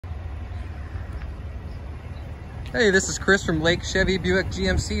Hey, this is Chris from Lake Chevy Buick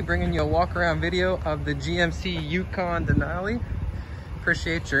GMC, bringing you a walk around video of the GMC Yukon Denali.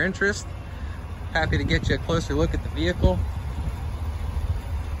 Appreciate your interest. Happy to get you a closer look at the vehicle.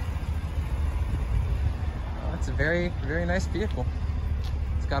 It's a very, very nice vehicle.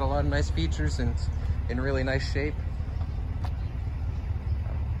 It's got a lot of nice features and it's in really nice shape.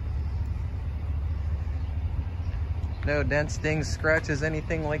 No dents, dings, scratches,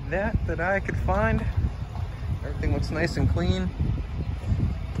 anything like that I could find. Everything looks nice and clean.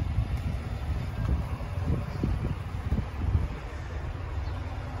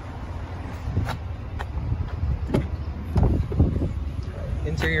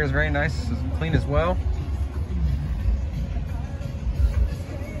 Interior is very nice, clean as well.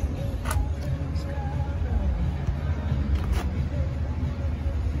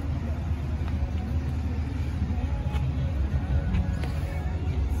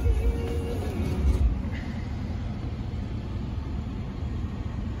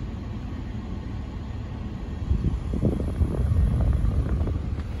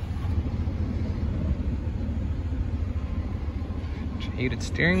 Heated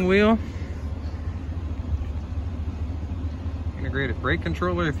steering wheel, integrated brake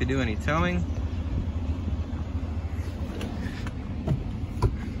controller if you do any towing,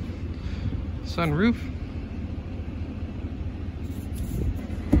 sunroof,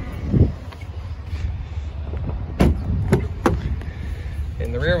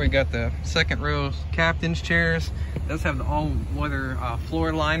 in the rear we got the second row captain's chairs. It does have the all-weather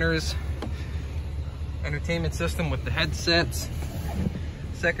floor liners, entertainment system with the headsets.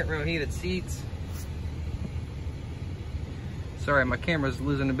 Second row heated seats. Sorry, my camera's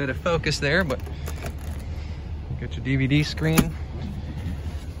losing a bit of focus there, but got your DVD screen.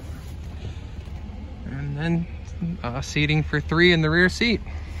 And then seating for 3 in the rear seat.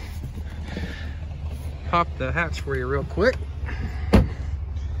 Pop the hatch for you real quick.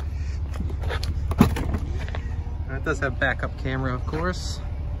 It does have backup camera, of course.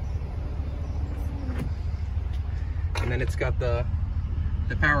 And then it's got the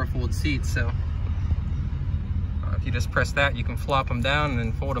power fold seats, so if you just press that, you can flop them down and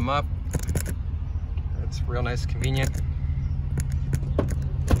then fold them up. That's real nice, convenient.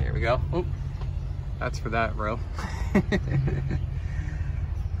 There we go. Oh, that's for that row.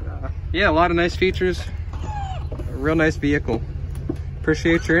 Yeah, a lot of nice features. A real nice vehicle.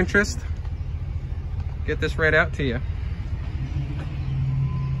 Appreciate your interest. Get this right out to you.